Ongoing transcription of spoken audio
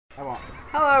I won't.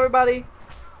 Hello, everybody.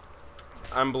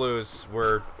 I'm Blues.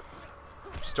 We're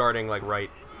starting, like,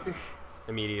 right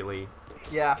immediately.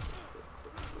 Yeah.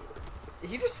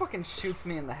 He just fucking shoots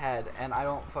me in the head, and I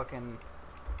don't fucking...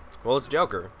 Well, it's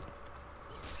Joker.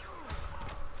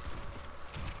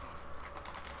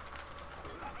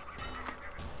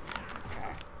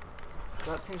 Okay.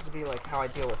 So that seems to be, like, how I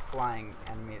deal with flying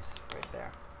enemies right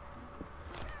there.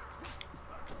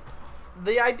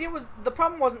 The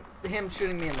problem wasn't him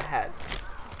shooting me in the head.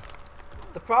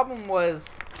 The problem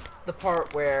was the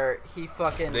part where he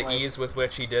fucking, The ease with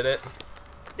which he did it?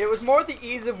 It was more the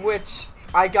ease of which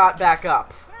I got back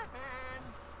up.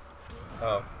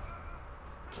 Oh.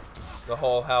 The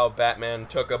whole how Batman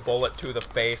took a bullet to the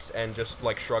face and just,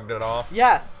 like, shrugged it off?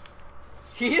 Yes.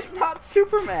 He is not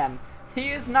Superman.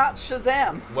 He is not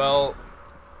Shazam. Well,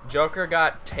 Joker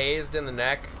got tased in the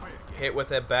neck, hit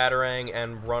with a batarang,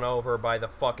 and run over by the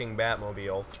fucking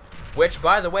Batmobile. Which,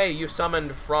 by the way, you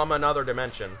summoned from another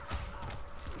dimension.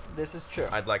 This is true.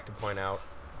 I'd like to point out.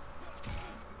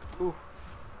 Ooh.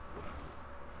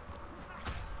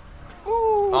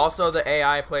 Ooh. Also, the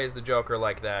AI plays the Joker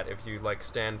like that. If you, like,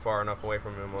 stand far enough away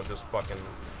from him, we'll just fucking...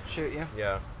 Shoot you?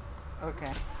 Yeah.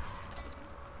 Okay.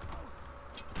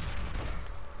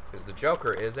 Because the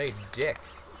Joker is a dick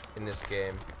in this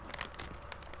game.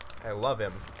 I love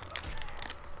him.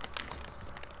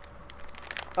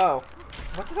 Oh.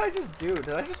 What did I just do?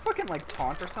 Did I just fucking, like,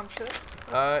 taunt or some shit?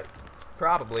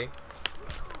 Probably.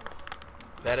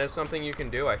 That is something you can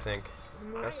do, I think.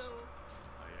 Yes.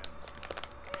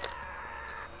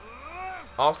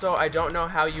 Also, I don't know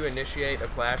how you initiate a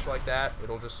clash like that.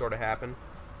 It'll just sort of happen.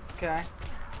 Okay.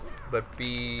 But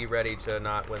be ready to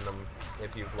not win them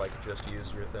if you've, like, just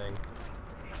used your thing.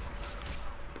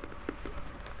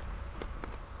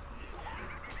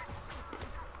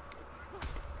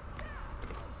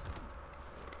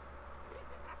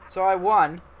 So I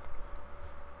won.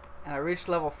 And I reached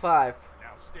level 5. Now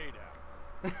stay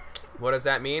down. What does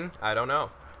that mean? I don't know.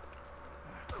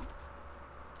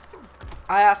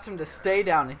 I asked him to stay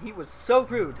down, and he was so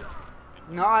rude.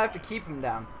 Now I have to keep him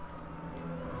down.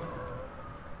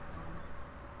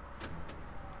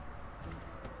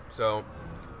 So,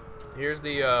 here's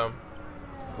the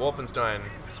Wolfenstein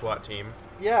SWAT team.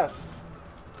 Yes.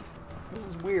 This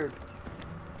is weird.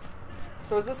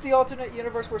 So is this the alternate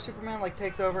universe where Superman, like,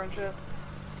 takes over and shit?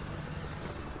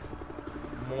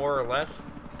 More or less.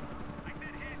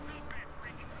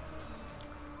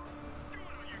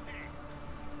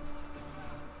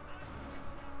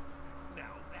 Now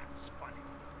that's funny.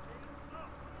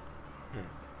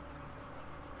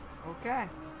 Okay.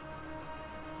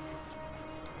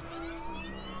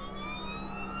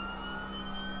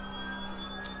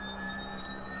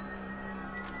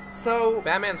 So...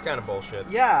 Batman's kind of bullshit.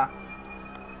 Yeah.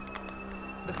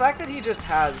 The fact that he just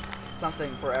has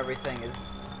something for everything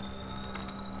is...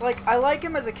 Like, I like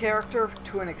him as a character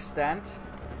to an extent.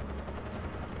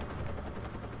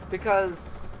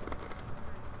 Because...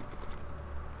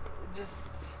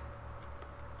 Just...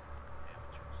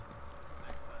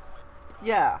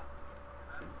 Yeah.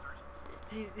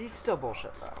 He's still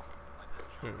bullshit, though.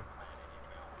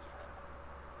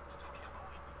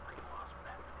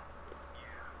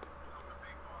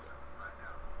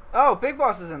 Oh, Big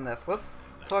Boss is in this.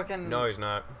 Let's fucking... No, he's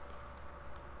not.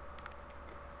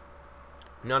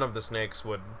 None of the snakes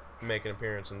would make an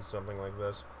appearance in something like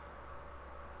this.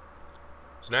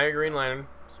 So now you're Green Lantern.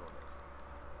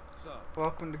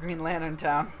 Welcome to Green Lantern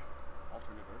Town.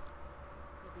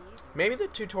 Maybe the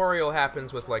tutorial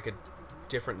happens with, like, a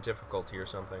different difficulty or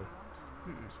something.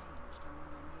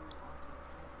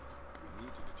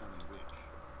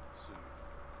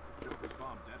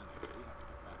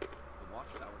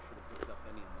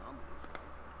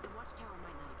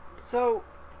 So...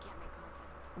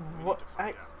 What...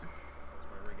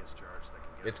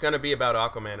 It's gonna be about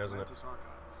Aquaman, isn't it?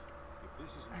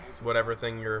 Whatever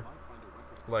thing you're,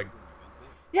 like...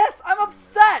 Yes, I'm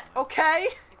upset, okay?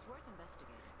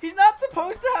 He's not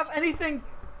supposed to have anything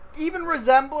even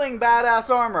resembling badass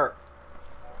armor.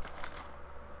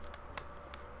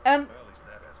 And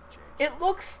it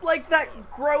looks like that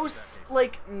gross,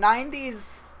 like,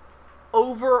 90s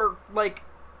over, like...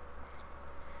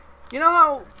 You know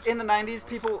how in the 90s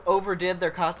people overdid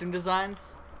their costume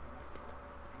designs?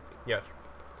 Yes.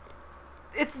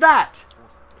 It's that!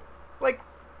 Like,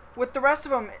 with the rest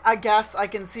of them, I guess I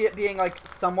can see it being, like,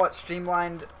 somewhat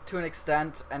streamlined to an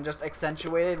extent and just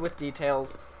accentuated with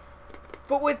details.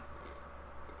 But with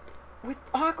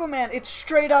Aquaman, it's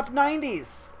straight up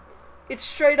 90s. It's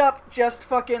straight up just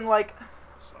fucking, like,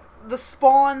 the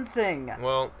Spawn thing.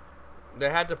 Well, they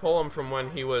had to pull him from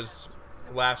when he was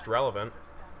last relevant.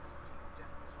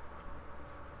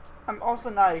 I'm also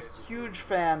not a huge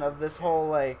fan of this whole,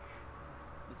 like,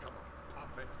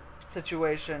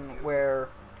 situation where,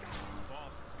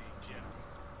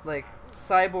 like,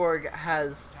 Cyborg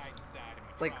has,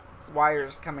 like,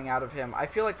 wires coming out of him. I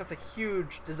feel like that's a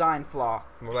huge design flaw.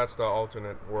 Well, that's the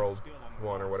alternate world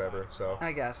one or whatever, so.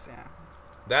 I guess, yeah.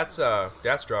 That's,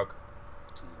 Deathstroke.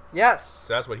 Yes!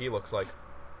 So that's what he looks like.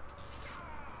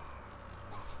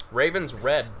 Raven's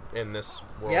red in this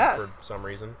world for some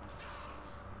reason.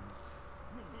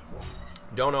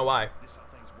 Don't know why.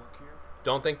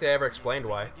 Don't think they ever explained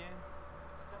why.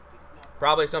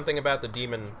 Probably something about the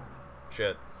demon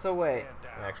shit. So wait.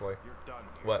 Actually.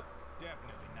 What?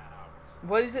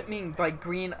 What does it mean by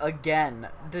green again?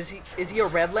 Is he a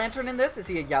red lantern in this? Is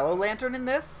he a yellow lantern in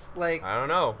this? Like, I don't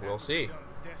know. We'll see.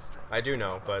 I do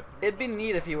know, but it'd be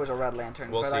neat if he was a red lantern,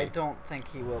 we'll but see. I don't think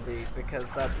he will be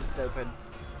because that's stupid.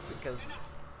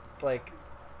 Because, like,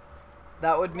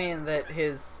 that would mean that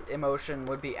his emotion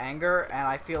would be anger, and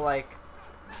I feel like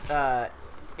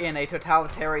in a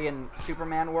totalitarian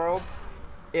Superman world,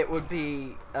 it would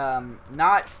be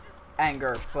not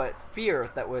anger, but fear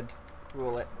that would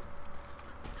rule it.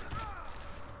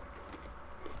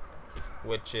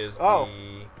 Which is Oh.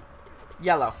 the...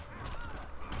 Yellow.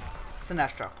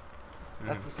 Sinestro.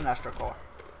 That's the Sinestro color.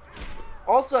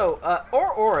 Also,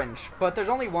 or orange, but there's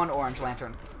only one orange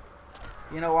lantern.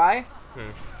 You know why?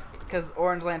 Because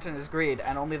Orange Lantern is greed,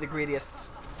 and only the greediest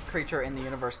creature in the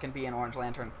universe can be an Orange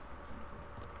Lantern.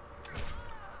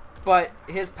 But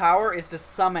his power is to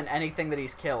summon anything that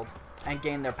he's killed and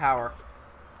gain their power,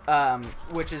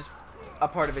 which is a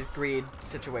part of his greed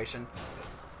situation.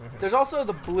 There's also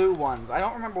the blue ones. I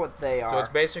don't remember what they are. So it's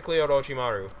basically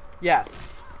Orochimaru.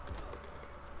 Yes.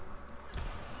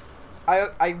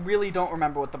 I really don't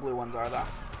remember what the blue ones are, though.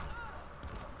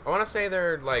 I want to say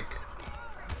they're, like,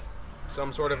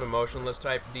 some sort of emotionless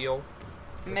type deal.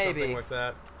 Maybe. Something like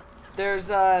that. There's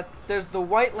the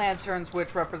white lanterns,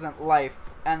 which represent life,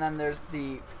 and then there's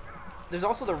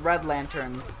also the red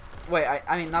lanterns. Wait,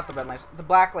 I mean not the red lanterns, the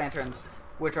black lanterns,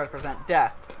 which represent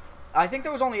death. I think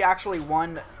there was only actually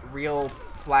one real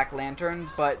Black Lantern,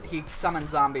 but he summoned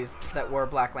zombies that were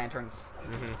Black Lanterns.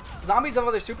 Zombies of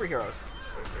other superheroes.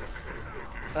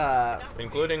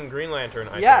 Including Green Lantern,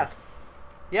 I think.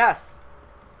 Yes.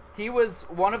 He was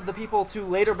one of the people to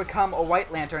later become a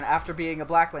White Lantern after being a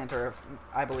Black Lantern,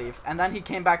 I believe. And then he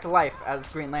came back to life as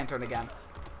Green Lantern again.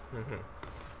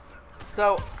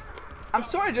 So, I'm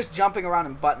sort of just jumping around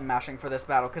and button mashing for this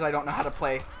battle because I don't know how to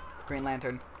play Green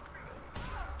Lantern.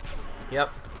 Yep.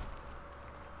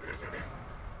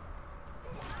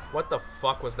 What the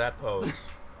fuck was that pose?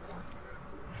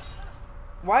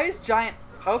 Why is giant...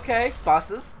 Okay,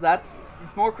 buses.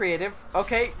 It's more creative.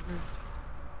 Okay.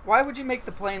 Why would you make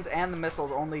the planes and the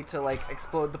missiles only to, like,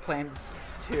 explode the planes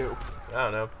too? I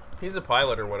don't know. He's a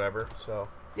pilot or whatever, so...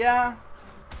 Yeah.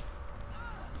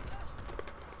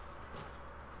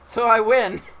 So I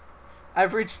win.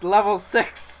 I've reached level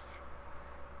 6.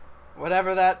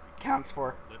 Whatever that counts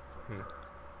for.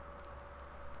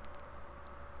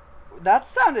 That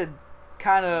sounded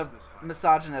kind of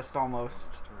misogynist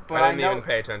almost. But I didn't even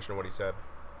pay attention to what he said.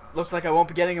 Looks like I won't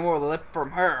be getting any more lip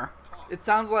from her. It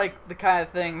sounds like the kind of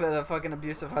thing that a fucking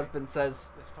abusive husband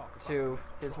says to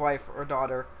his wife or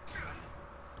daughter.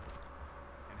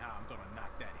 And how I'm gonna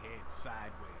knock that head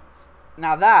sideways.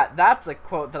 Now that's a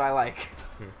quote that I like.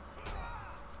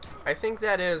 I think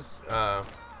that is, It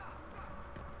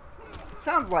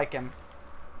sounds like him.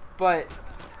 But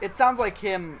it sounds like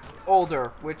him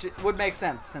older, which it would make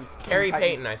sense since Carrie Teen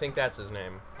Titans- Payton, I think that's his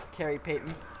name. Carrie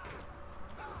Payton.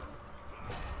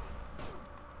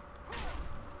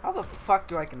 How the fuck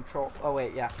do I control... Oh,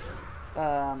 wait, yeah.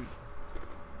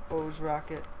 Bose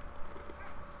rocket.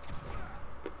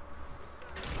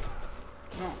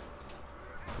 No.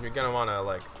 You're gonna wanna,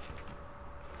 like...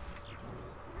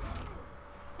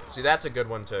 See, that's a good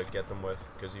one to get them with,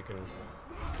 because you can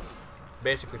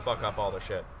basically fuck up all their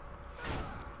shit.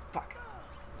 Fuck.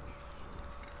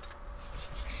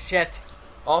 Shit.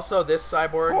 Also, this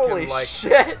cyborg Holy can, like...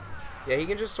 shit! Yeah, he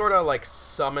can just sort of, like,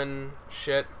 summon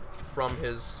shit from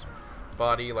his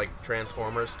body, like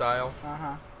Transformers style.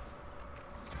 Uh-huh.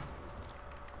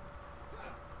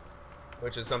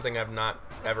 Which is something I've not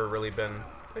ever really been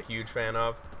a huge fan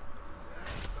of.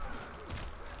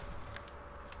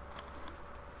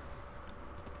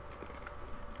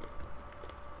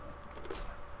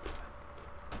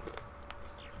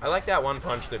 I like that one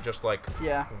punch that just, like,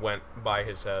 Yeah. went by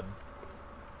his head.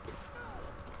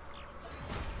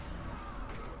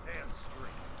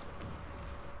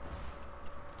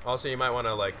 Also, you might want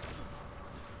to, like,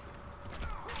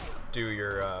 do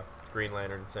your Green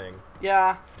Lantern thing.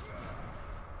 Yeah.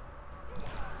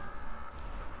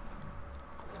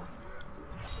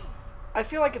 I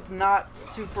feel like it's not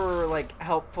super, like,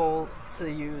 helpful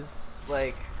to use,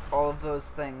 like, all of those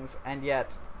things and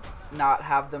yet not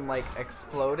have them, like,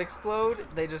 explode.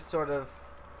 They just sort of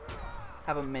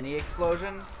have a mini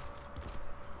explosion.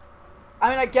 I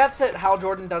mean, I get that Hal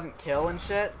Jordan doesn't kill and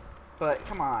shit, but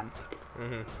come on.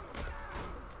 Mm-hmm.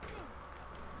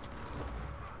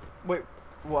 Wait,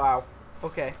 wow.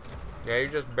 Okay. Yeah, you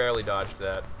just barely dodged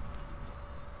that.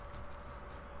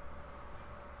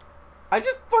 I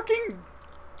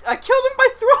killed him by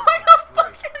throwing a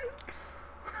fucking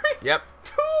Yep.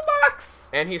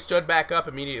 toolbox! And he stood back up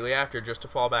immediately after just to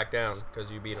fall back down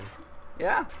because you beat him.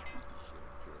 Yeah.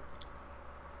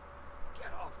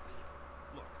 Get off me.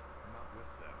 Look, I'm not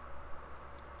with them.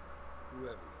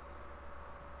 Whoever.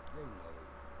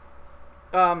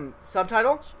 They know.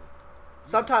 Subtitle?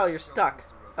 Subtitle, you're stuck.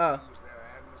 Oh. Who are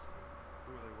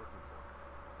they working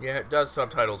for? Yeah, it does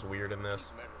subtitles weird in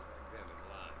this.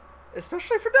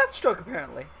 Especially for Deathstroke,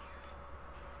 apparently.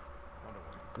 Wonder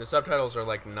Woman. The subtitles are,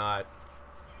 like, not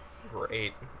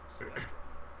great. Sinestro.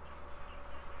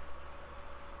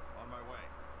 On my way.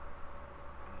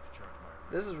 I need to charge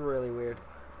my This is really weird.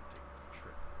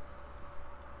 trip.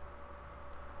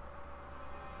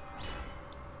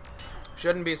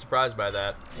 Shouldn't be surprised by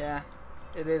that. Yeah,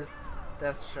 it is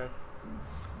Deathstroke.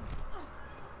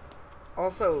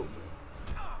 Also,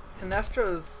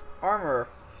 Sinestro's armor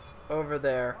over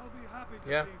there,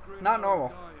 Yeah. it's not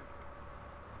normal.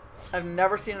 I've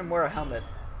never seen him wear a helmet.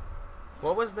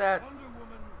 What was that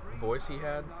voice he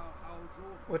had?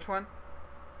 Which one?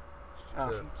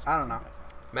 Oh, So- I don't know.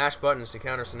 Mash buttons to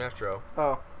counter Sinestro.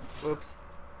 Oh, oops.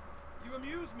 You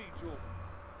amuse me, Joel.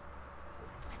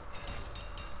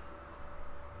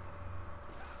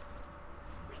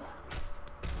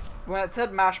 When it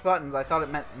said mash buttons, I thought it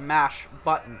meant mash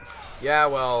buttons. Yeah,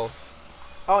 well,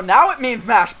 Oh, now it means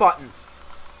mash buttons!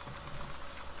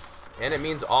 and it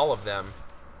means all of them.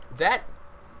 That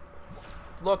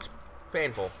looked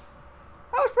painful.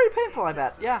 That was pretty painful, I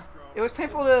bet. Yeah. It was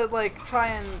painful to, like, try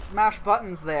and mash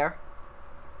buttons there.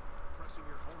 Pressing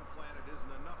your home planet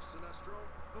isn't enough, Sinestro.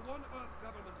 The One Earth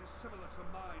government is similar to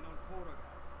mine on Corridor.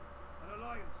 An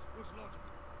alliance was logical.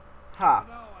 Ha.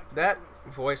 Now I can That do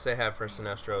it. voice they have for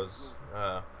Sinestro's, That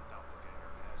doppelganger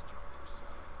has joined your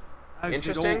side. As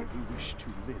interesting. did all who wish to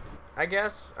live. I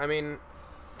guess. I mean,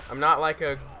 I'm not like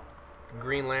a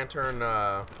Green Lantern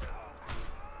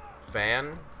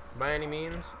fan by any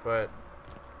means, but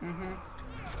Mm-hmm.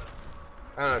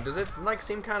 I don't know. Does it like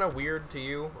seem kind of weird to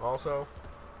you also?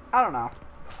 I don't know.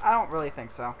 I don't really think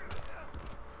so.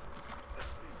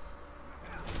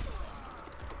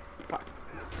 Fuck.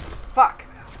 Fuck!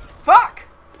 Fuck!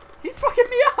 He's fucking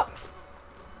me up!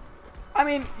 I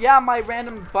mean, yeah, my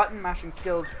random button mashing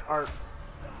skills are...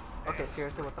 Okay,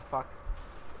 seriously, what the fuck?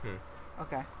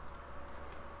 Okay.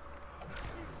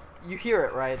 You hear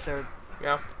it, right? They're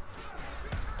Yeah.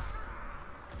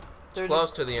 They're It's close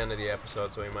just- to the end of the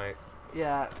episode, so we might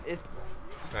yeah, it's...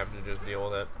 have to just deal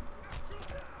with it.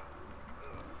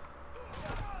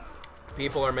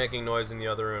 People are making noise in the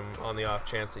other room on the off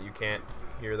chance that you can't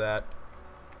hear that.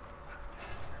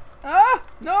 Ah!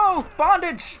 No!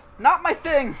 Bondage! Not my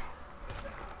thing!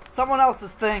 Someone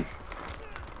else's thing.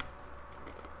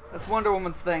 That's Wonder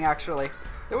Woman's thing, actually.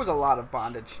 There was a lot of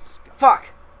bondage. Fuck!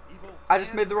 I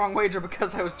just made the wrong wager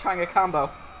because I was trying a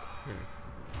combo.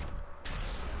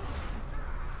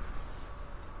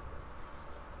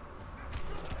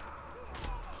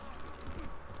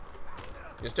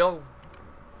 You still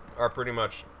are pretty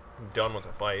much done with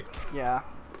the fight. Yeah.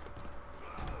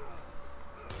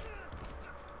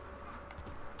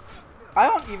 I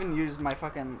don't even use my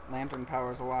fucking lantern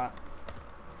powers a lot.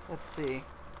 Let's see.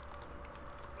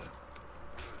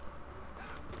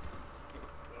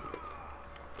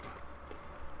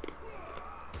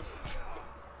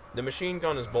 The machine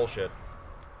gun is bullshit.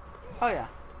 Oh, yeah.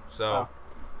 So,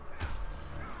 Oh.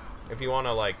 if you want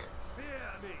to, like, Fear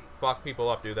me. fuck people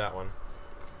up, do that one.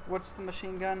 What's the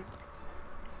machine gun?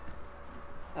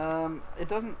 It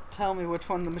doesn't tell me which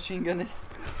one the machine gun is.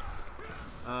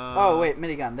 Oh, wait,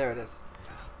 minigun. There it is.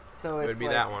 So It it's would be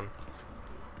like, that one.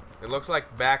 It looks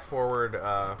like back, forward,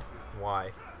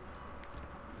 Y.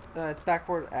 it's back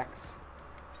forward X.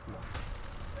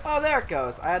 Oh, there it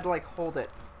goes. I had to, like, hold it.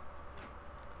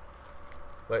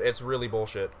 But it's really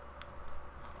bullshit.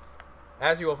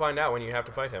 As you will find out when you have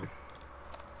to fight him.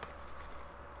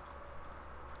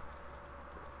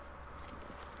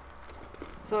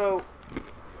 So,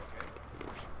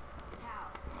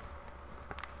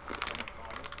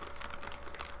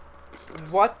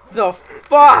 what the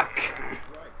fuck? He's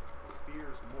right. Fear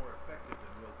is more effective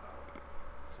than willpower.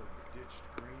 So you ditched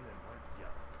green and went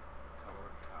yellow. The color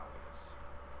of cowardice.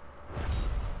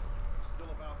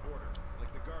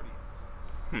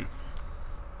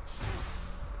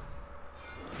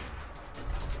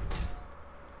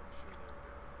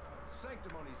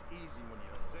 sanctimony's easy when you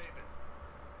save it.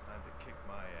 Time to kick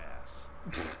my ass.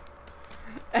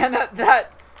 And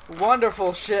that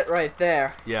wonderful shit right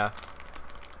there. Yeah.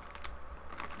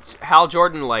 Hal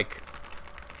Jordan, like,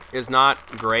 is not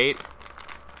great,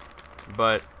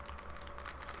 but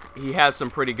he has some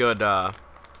pretty good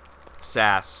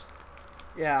sass.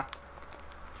 Yeah.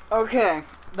 Okay,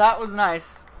 that was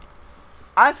nice.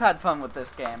 I've had fun with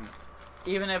this game,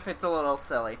 even if it's a little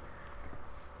silly.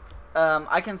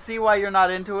 I can see why you're not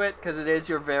into it, because it is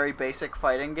your very basic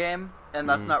fighting game, and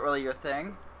that's not really your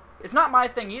thing. It's not my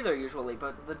thing either, usually,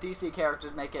 but the DC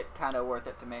characters make it kind of worth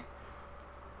it to me.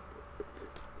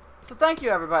 So thank you,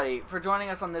 everybody, for joining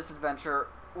us on this adventure.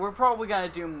 We're probably going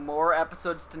to do more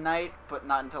episodes tonight, but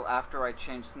not until after I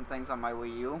change some things on my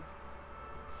Wii U.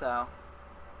 So,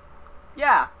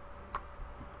 yeah.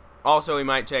 Also, we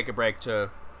might take a break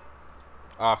to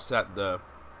offset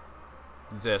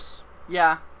this.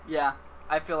 Yeah.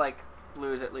 I feel like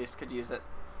Blues at least could use it.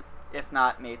 If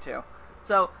not, me too.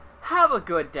 So, have a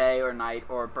good day or night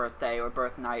or birthday or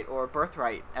birth night or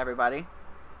birthright, everybody.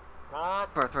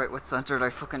 Birthright was censored, I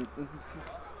fucking...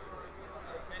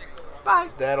 Bye.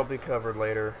 That'll be covered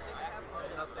later.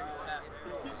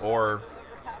 Or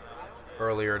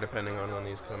earlier, depending on when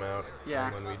these come out. Yeah.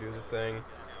 And when we do the thing.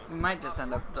 We might just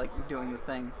end up, like, doing the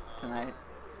thing tonight.